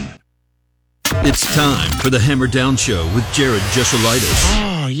It's time for the Hammer Down Show with Jared Jessulitis.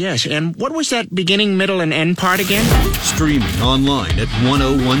 Oh, yes. And what was that beginning, middle, and end part again? Streaming online at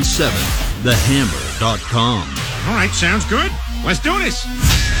 1017thehammer.com. All right, sounds good. Let's do this.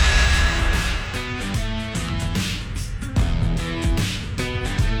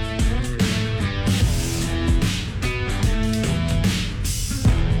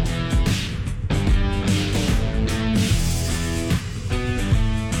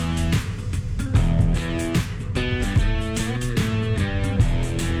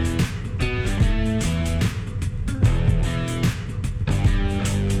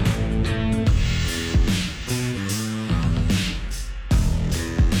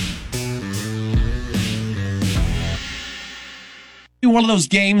 One of those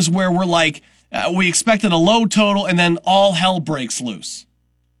games where we're like, we expected a low total and then all hell breaks loose.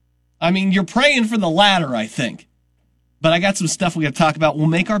 I mean, you're praying for the latter, I think. But I got some stuff we got to talk about. We'll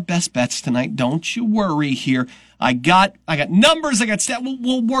make our best bets tonight. Don't you worry here. I got numbers. I got stats.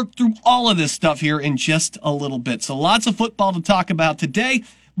 We'll work through all of this stuff here in just a little bit. So lots of football to talk about today.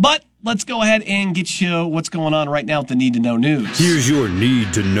 But let's go ahead and get you what's going on right now with the Need to Know news. Here's your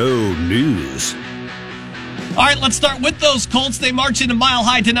Need to Know news. All right, let's start with those Colts. They march into Mile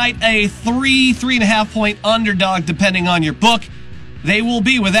High tonight, a 3.5 point underdog, depending on your book. They will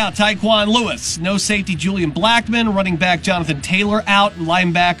be without Tyquan Lewis, no safety Julian Blackmon, running back Jonathan Taylor out, and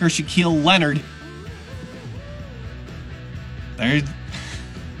linebacker Shaquille Leonard. There's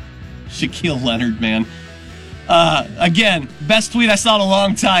Shaquille Leonard, man. Again, best tweet I saw in a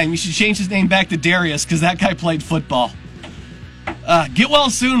long time. You should change his name back to Darius, because that guy played football. Get well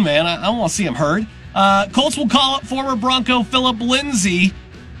soon, man. I don't want to see him hurt. Colts will call up former Bronco Philip Lindsay,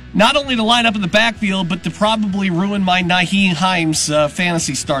 not only to line up in the backfield, but to probably ruin my Nyheim Hines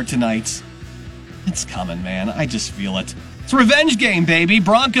fantasy start tonight. It's coming, man. I just feel it. It's a revenge game, baby.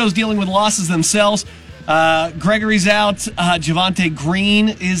 Broncos dealing with losses themselves. Gregory's out. Javonte Green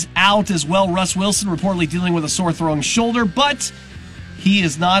is out as well. Russ Wilson reportedly dealing with a sore throwing shoulder, but he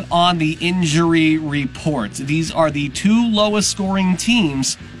is not on the injury report. These are the two lowest scoring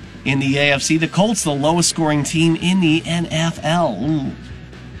teams in the AFC. The Colts, the lowest scoring team in the NFL. Ooh.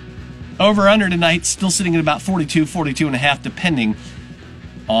 Over under tonight, still sitting at about 42.5, depending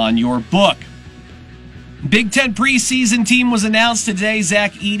on your book. Big Ten preseason team was announced today.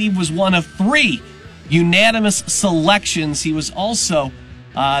 Zach Edey was one of 3 unanimous selections. He was also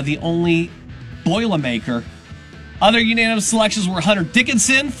the only Boilermaker. Other unanimous selections were Hunter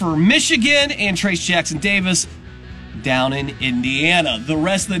Dickinson for Michigan and Trace Jackson Davis down in Indiana. The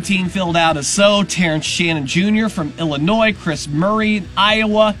rest of the team filled out as so: Terrence Shannon Jr. from Illinois, Chris Murray in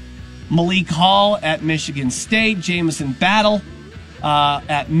Iowa, Malik Hall at Michigan State, Jamison Battle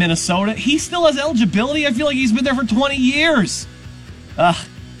at Minnesota. He still has eligibility. I feel like he's been there for 20 years.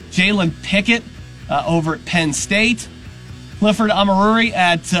 Jalen Pickett over at Penn State, Clifford Amaruri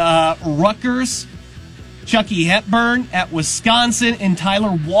at Rutgers, Chucky Hepburn at Wisconsin, and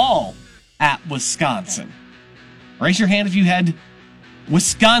Tyler Wall at Wisconsin. Raise your hand if you had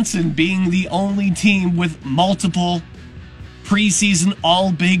Wisconsin being the only team with multiple preseason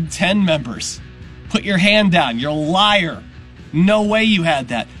all Big Ten members. Put your hand down. You're a liar. No way you had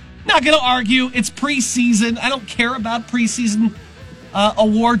that. Not going to argue. It's preseason. I don't care about preseason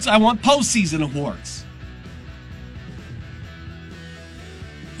awards. I want postseason awards.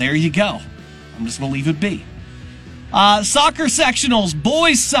 There you go. I'm just going to leave it be. Soccer sectionals,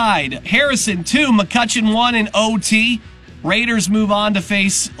 boys side, Harrison 2, McCutcheon 1 in OT. Raiders move on to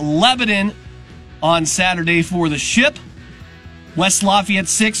face Lebanon on Saturday for the Ship. West Lafayette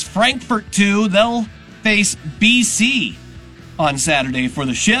 6, Frankfurt 2. They'll face BC on Saturday for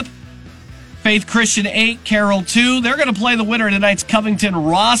the Ship. Faith Christian 8, Carroll 2. They're going to play the winner of tonight's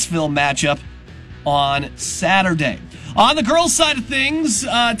Covington-Rossville matchup on Saturday. On the girls' side of things,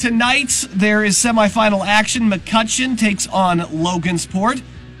 tonight there is semifinal action. McCutcheon takes on Logansport.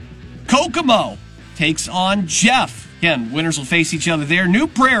 Kokomo takes on Jeff. Again, winners will face each other there. New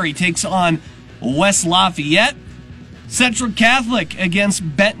Prairie takes on West Lafayette. Central Catholic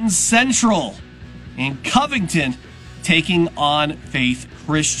against Benton Central. And Covington taking on Faith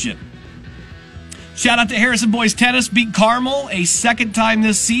Christian. Shout out to Harrison Boys Tennis. Beat Carmel a second time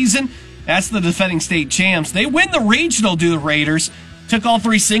this season. That's the defending state champs. They win the regional, do the Raiders. Took all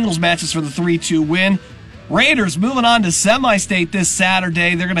 3 singles matches for the 3-2 win. Raiders moving on to semi-state this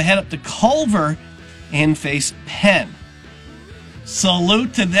Saturday. They're going to head up to Culver and face Penn.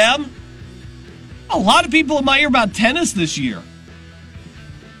 Salute to them. A lot of people in my ear about tennis this year.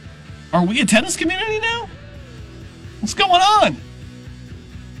 Are we a tennis community now? What's going on?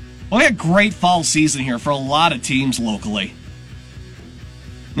 Well, we had a great fall season here for a lot of teams locally.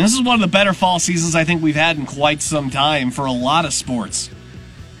 And this is one of the better fall seasons I think we've had in quite some time for a lot of sports.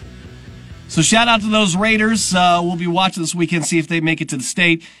 So shout out to those Raiders. We'll be watching this weekend, see if they make it to the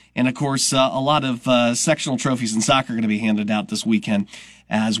state. And, of course, a lot of sectional trophies in soccer are going to be handed out this weekend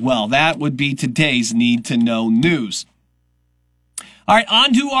as well. That would be today's Need to Know news. All right,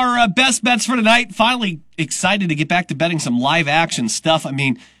 on to our best bets for tonight. Finally excited to get back to betting some live action stuff. I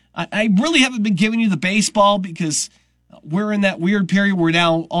mean, I really haven't been giving you the baseball because we're in that weird period where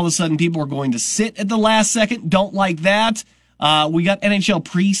now all of a sudden people are going to sit at the last second. Don't like that. We got NHL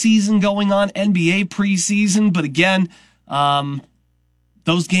preseason going on, NBA preseason, but again,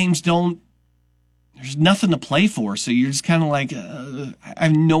 those games there's nothing to play for, so you're just kind of like, I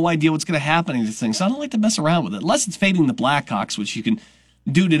have no idea what's going to happen in this thing, so I don't like to mess around with it, unless it's fading the Blackhawks, which you can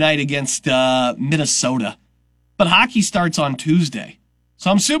do tonight against Minnesota. But hockey starts on Tuesday,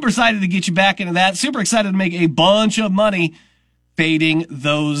 so I'm super excited to get you back into that, super excited to make a bunch of money fading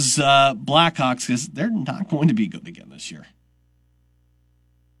those Blackhawks, because they're not going to be good again this year.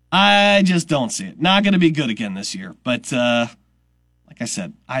 I just don't see it. Not going to be good again this year. But like I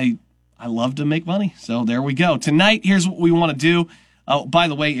said, I love to make money. So there we go. Tonight, here's what we want to do. Oh, by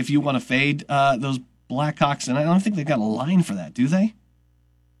the way, if you want to fade those Blackhawks, and I don't think they've got a line for that, do they?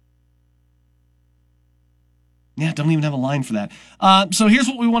 Yeah, don't even have a line for that. So here's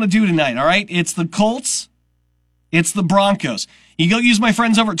what we want to do tonight, all right? It's the Colts. It's the Broncos. You go use my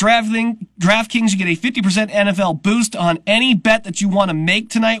friends over at DraftKings. You get a 50% NFL boost on any bet that you want to make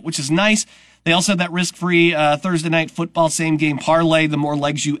tonight, which is nice. They also have that risk-free Thursday night football same-game parlay. The more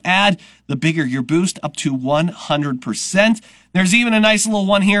legs you add, the bigger your boost, up to 100%. There's even a nice little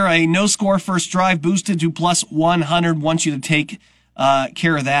one here, a no-score first drive boosted to plus 100. Want you to take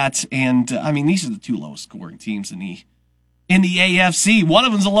care of that. And, I mean, these are the two lowest-scoring teams in the AFC. One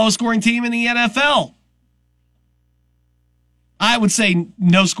of them's the lowest-scoring team in the NFL. I would say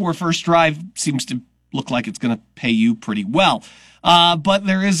no score first drive seems to look like it's going to pay you pretty well. But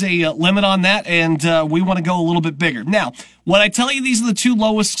there is a limit on that, and we want to go a little bit bigger. Now, when I tell you these are the two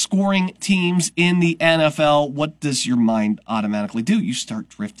lowest scoring teams in the NFL, what does your mind automatically do? You start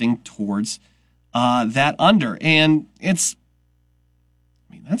drifting towards that under. And that's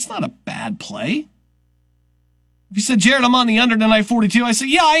not a bad play. If you said, Jared, I'm on the under tonight 42, I say,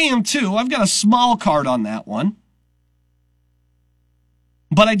 yeah, I am too. I've got a small card on that one.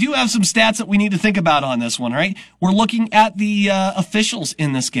 But I do have some stats that we need to think about on this one, right? We're looking at the officials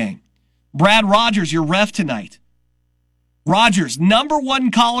in this game. Brad Rogers, your ref tonight. Rogers, number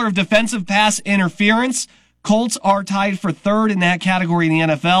one caller of defensive pass interference. Colts are tied for third in that category in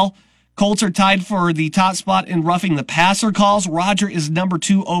the NFL. Colts are tied for the top spot in roughing the passer calls. Roger is number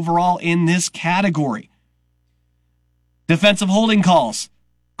 2 overall in this category. Defensive holding calls.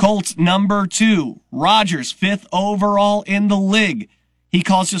 Colts number 2. Rogers 5th overall in the league. He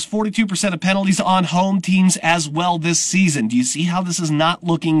calls just 42% of penalties on home teams as well this season. Do you see how this is not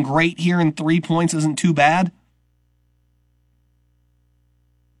looking great here, and 3 points isn't too bad?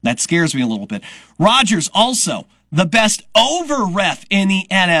 That scares me a little bit. Rodgers also the best over ref in the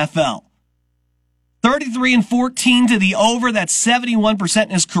NFL. 33-14 to the over. That's 71% in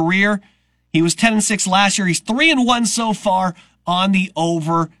his career. He was 10-6 last year. He's 3-1 so far on the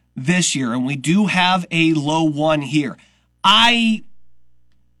over this year. And we do have a low one here.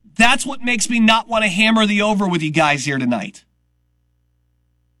 That's what makes me not want to hammer the over with you guys here tonight.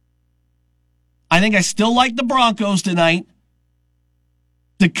 I think I still like the Broncos tonight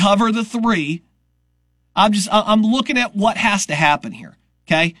to cover the 3. I'm looking at what has to happen here.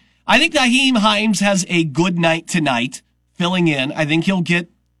 Okay. I think Nyheim Hines has a good night tonight, filling in. I think he'll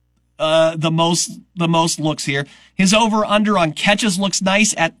get the most looks here. His over-under on catches looks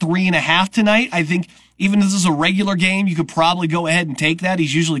nice at 3.5 tonight. I think even if this is a regular game, you could probably go ahead and take that.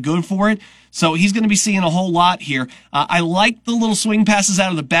 He's usually good for it. So he's going to be seeing a whole lot here. I like the little swing passes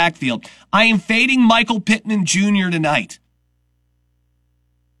out of the backfield. I am fading Michael Pittman Jr. tonight.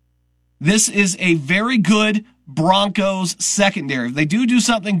 This is a very good Broncos secondary. If they do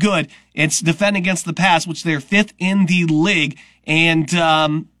something good, it's defend against the pass, which they're 5th in the league. And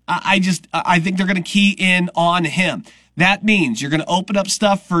I think they're going to key in on him. That means you're going to open up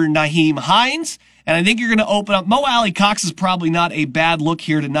stuff for Nyheim Hines, and I think you're going to open up. Mo Alley Cox is probably not a bad look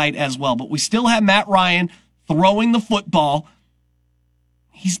here tonight as well, but we still have Matt Ryan throwing the football.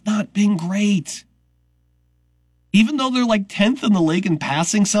 He's not been great. Even though they're like 10th in the league in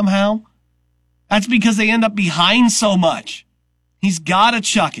passing somehow, that's because they end up behind so much. He's got to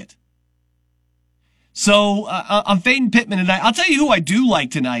chuck it. So I'm fading Pittman tonight. I'll tell you who I do like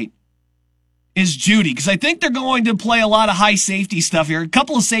tonight. is Judy, because I think they're going to play a lot of high safety stuff here. A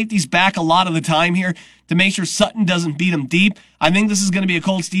couple of safeties back a lot of the time here to make sure Sutton doesn't beat him deep. I think this is going to be a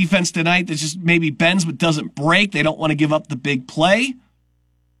Colts defense tonight that just maybe bends but doesn't break. They don't want to give up the big play.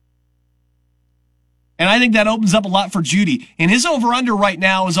 And I think that opens up a lot for Judy. And his over-under right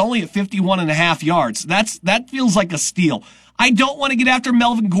now is only at 51.5 yards. That feels like a steal. I don't want to get after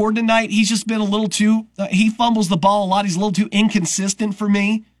Melvin Gordon tonight. He's just been a little too, he fumbles the ball a lot. He's a little too inconsistent for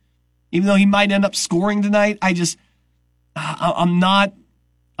me. Even though he might end up scoring tonight, I'm not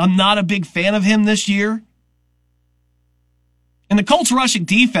a big fan of him this year. And the Colts rushing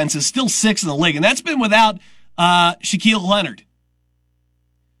defense is still 6th in the league, and that's been without Shaquille Leonard.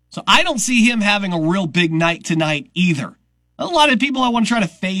 So I don't see him having a real big night tonight either. A lot of people I want to try to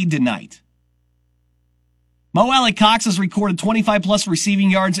fade tonight. Mo Alley Cox has recorded 25-plus receiving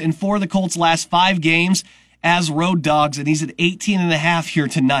yards in 4 of the Colts' last 5 games as road dogs, and he's at 18.5 here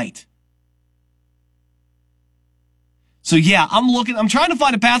tonight. So yeah, I'm trying to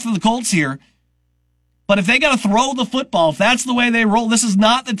find a path for the Colts here. But if they got to throw the football, if that's the way they roll, this is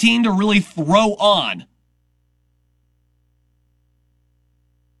not the team to really throw on.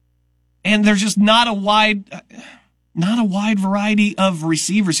 And there's just not a wide variety of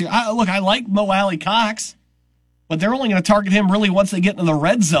receivers here. I like Mo Alley Cox, but they're only going to target him really once they get into the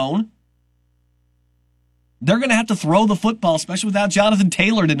red zone. They're going to have to throw the football, especially without Jonathan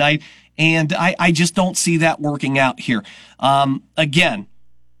Taylor tonight, and I just don't see that working out here. Again,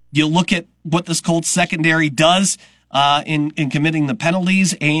 you look at what this Colts secondary does in committing the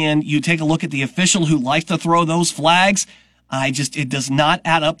penalties, and you take a look at the official who likes to throw those flags. It does not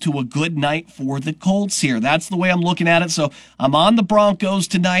add up to a good night for the Colts here. That's the way I'm looking at it. So I'm on the Broncos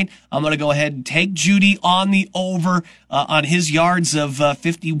tonight. I'm going to go ahead and take Judy on the over on his yards of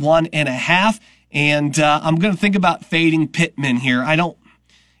 51.5. And I'm going to think about fading Pittman here.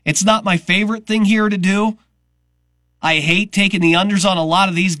 It's not my favorite thing here to do. I hate taking the unders on a lot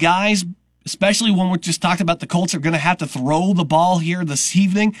of these guys, especially when we're just talking about the Colts are going to have to throw the ball here this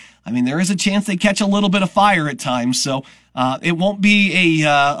evening. I mean, there is a chance they catch a little bit of fire at times, so it won't be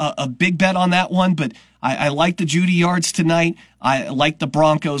a big bet on that one, but I like the Judy yards tonight. I like the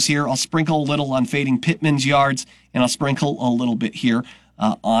Broncos here. I'll sprinkle a little on fading Pittman's yards, and I'll sprinkle a little bit here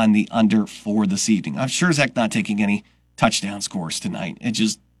on the under for this evening. I'm sure Zach not taking any touchdown scores tonight.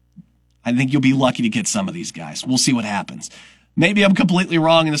 I think you'll be lucky to get some of these guys. We'll see what happens. Maybe I'm completely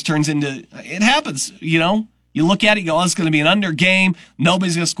wrong and this turns into, it happens, you know? You look at it, you go, oh, it's going to be an under game.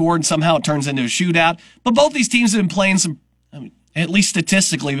 Nobody's going to score, and somehow it turns into a shootout. But both these teams have been playing at least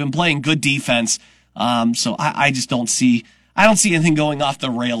statistically, have been playing good defense. So I just don't see anything going off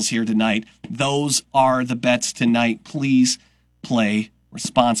the rails here tonight. Those are the bets tonight. Please play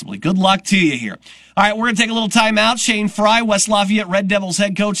responsibly. Good luck to you here. All right, we're going to take a little time out. Shane Fry, West Lafayette Red Devils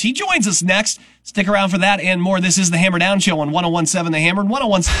head coach. He joins us next. Stick around for that and more. This is the Hammer Down Show on 101.7 The Hammer and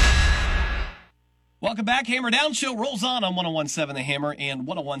 101.7. Welcome back. Hammer Down Show rolls on 101.7 The Hammer and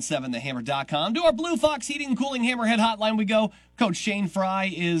 101.7thehammer.com. To our Blue Fox Heating and Cooling Hammerhead hotline we go. Coach Shane Fry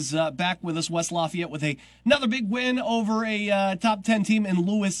is back with us. West Lafayette with another big win over a top 10 team in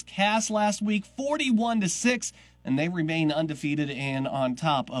Lewis Cass last week, 41-6. And they remain undefeated and on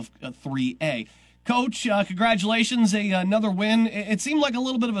top of 3A. Coach, congratulations, another win. It seemed like a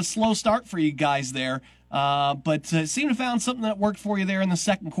little bit of a slow start for you guys there, but seemed to have found something that worked for you there in the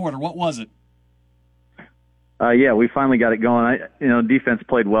second quarter. What was it? Yeah, we finally got it going. Defense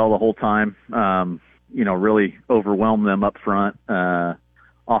played well the whole time. Really overwhelmed them up front.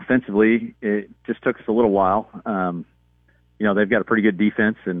 Offensively, it just took us a little while. They've got a pretty good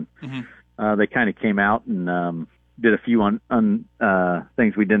defense, and they kind of came out and did a few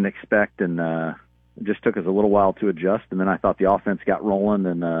things we didn't expect, and it just took us a little while to adjust. And then I thought the offense got rolling,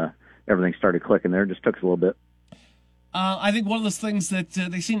 and everything started clicking there. It just took us a little bit. I think one of those things that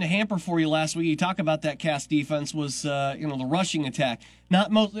they seemed to hamper for you last week, you talk about that Cass defense, was the rushing attack.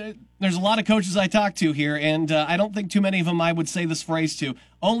 There's a lot of coaches I talk to here, and I don't think too many of them I would say this phrase to.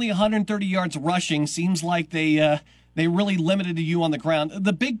 Only 130 yards rushing seems like they really limited you on the ground.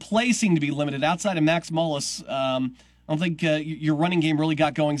 The big plays seem to be limited outside of Max Mullis. I don't think your running game really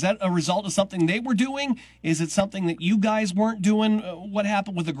got going. Is that a result of something they were doing? Is it something that you guys weren't doing? What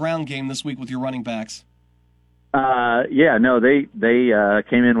happened with the ground game this week with your running backs? They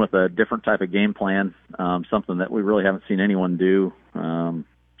came in with a different type of game plan, something that we really haven't seen anyone do. I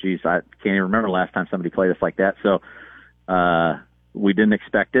can't even remember the last time somebody played us like that. So we didn't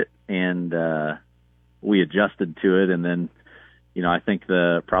expect it, and we adjusted to it. And then, I think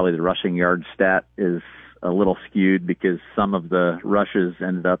probably the rushing yard stat is a little skewed because some of the rushes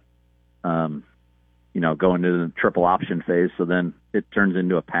ended up go into the triple option phase. So then it turns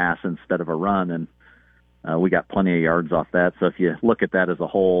into a pass instead of a run, and we got plenty of yards off that. So if you look at that as a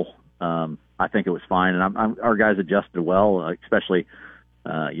whole, I think it was fine, and our guys adjusted well, especially.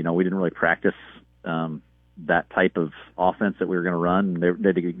 We didn't really practice that type of offense that we were going to run.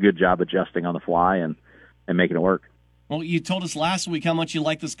 They did a good job adjusting on the fly and making it work. Well, you told us last week how much you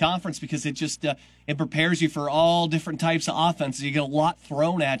like this conference because it just it prepares you for all different types of offenses. You get a lot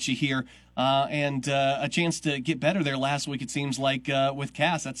thrown at you here, and a chance to get better there last week. It seems like with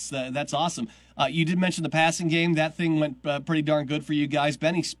Cass, that's awesome. You did mention the passing game. That thing went pretty darn good for you guys.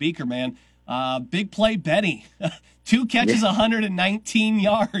 Benny Speaker, man, big play, Benny, 2 catches, 119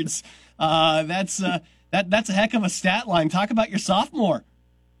 yards. That's a heck of a stat line. Talk about your sophomore.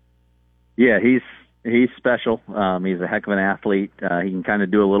 Yeah, he's special. He's a heck of an athlete. He can kind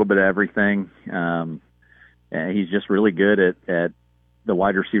of do a little bit of everything. And he's just really good at the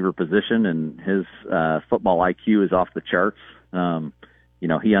wide receiver position, and his football IQ is off the charts.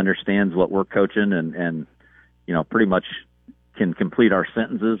 He understands what we're coaching and pretty much can complete our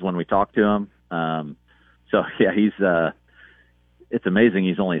sentences when we talk to him. It's amazing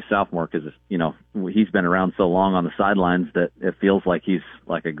he's only a sophomore because, he's been around so long on the sidelines that it feels like he's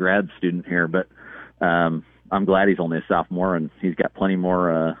like a grad student here. But I'm glad he's only a sophomore, and he's got plenty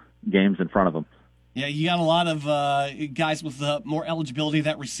more games in front of him. Yeah, you got a lot of guys with more eligibility to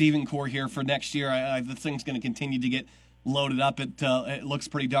that receiving core here for next year. The thing's going to continue to get loaded up. It looks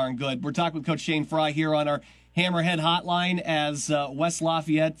pretty darn good. We're talking with Coach Shane Fry here on our Hammerhead Hotline as West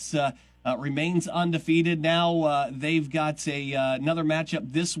Lafayette remains undefeated. Now they've got another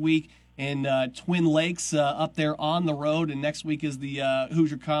matchup this week in Twin Lakes up there on the road, and next week is the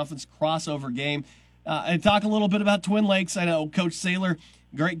Hoosier Conference crossover game. And talk a little bit about Twin Lakes. I know Coach Saylor,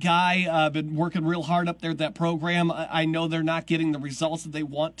 great guy, been working real hard up there at that program. I know they're not getting the results that they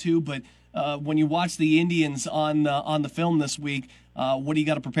want to, but when you watch the Indians on the film this week, what do you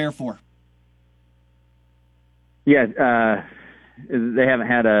got to prepare for? Yeah, they haven't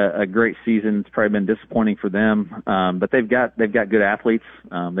had a great season. It's probably been disappointing for them, but they've got good athletes.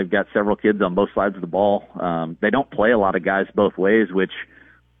 They've got several kids on both sides of the ball. They don't play a lot of guys both ways, which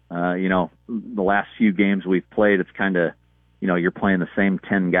the last few games we've played, it's kind of you're playing the same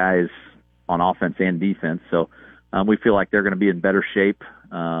 10 guys on offense and defense. So we feel like they're going to be in better shape,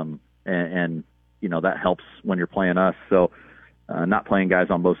 and that helps when you're playing us. So. Not playing guys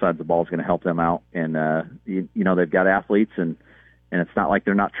on both sides of the ball is going to help them out. And, they've got athletes, and it's not like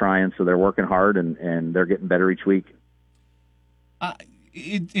they're not trying, so they're working hard, and they're getting better each week.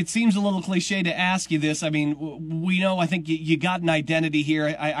 It seems a little cliche to ask you this. I mean, we know I think you got an identity here.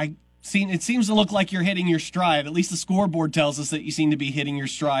 It seems to look like you're hitting your stride. At least the scoreboard tells us that you seem to be hitting your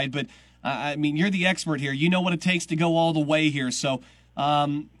stride. But, you're the expert here. You know what it takes to go all the way here. So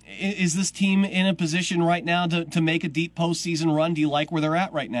is this team in a position right now to make a deep postseason run? Do you like where they're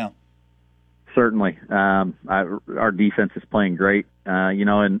at right now? Certainly. Our defense is playing great,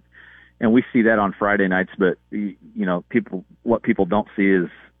 and we see that on Friday nights, but, what people don't see is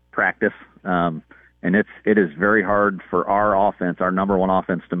practice. And it is very hard for our offense, our number one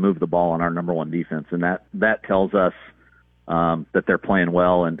offense, to move the ball on our number one defense. And that tells us that they're playing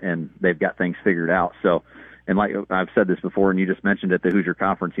well and they've got things figured out. So, and like I've said this before, and you just mentioned at the Hoosier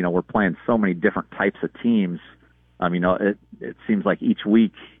Conference, we're playing so many different types of teams. It seems like each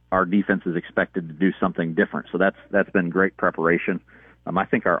week our defense is expected to do something different. So that's been great preparation. I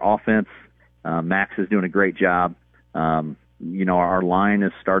think our offense, Max is doing a great job. Our line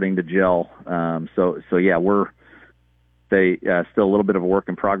is starting to gel. So yeah, we're still a little bit of a work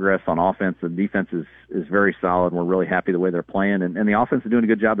in progress on offense. The defense is very solid. We're really happy the way they're playing, and the offense is doing a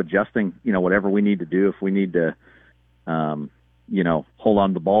good job adjusting, whatever we need to do. If we need to, hold on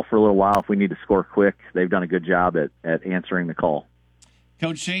to the ball for a little while, if we need to score quick, they've done a good job at answering the call.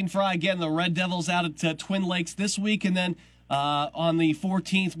 Coach Shane Fry, again, the Red Devils out at Twin Lakes this week, and then on the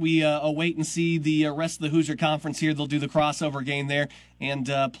 14th, we await and see the rest of the Hoosier Conference here. They'll do the crossover game there and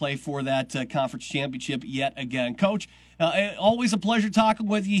play for that conference championship yet again. Coach, always a pleasure talking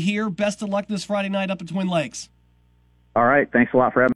with you here. Best of luck this Friday night up at Twin Lakes. All right. Thanks a lot for having me.